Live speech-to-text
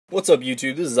What's up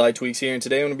YouTube, this is iTweaks here, and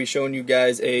today I'm going to be showing you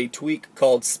guys a tweak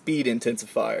called Speed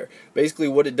Intensifier. Basically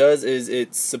what it does is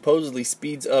it supposedly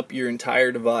speeds up your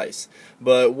entire device,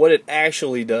 but what it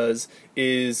actually does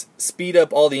is speed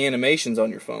up all the animations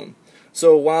on your phone.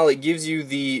 So while it gives you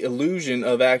the illusion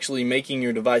of actually making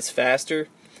your device faster,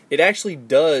 it actually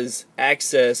does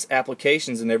access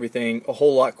applications and everything a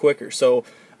whole lot quicker. So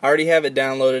I already have it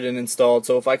downloaded and installed,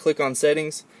 so if I click on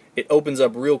settings, it opens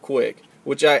up real quick,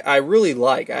 which I really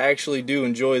like. I actually do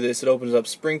enjoy this. It opens up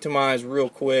Spring to My Eyes real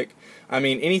quick. I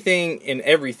mean, anything and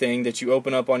everything that you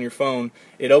open up on your phone,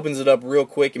 it opens it up real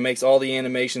quick. It makes all the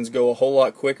animations go a whole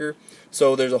lot quicker,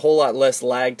 so there's a whole lot less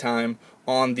lag time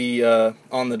on the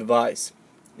device.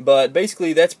 But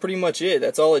basically that's pretty much it.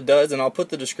 That's all it does, and I'll put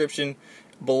the description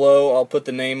below. I'll put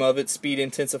the name of it, Speed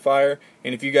Intensifier,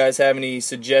 and if you guys have any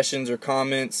suggestions or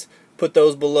comments, put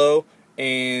those below.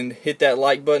 And hit that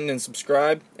like button and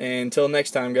subscribe. And until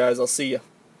next time, guys, I'll see ya.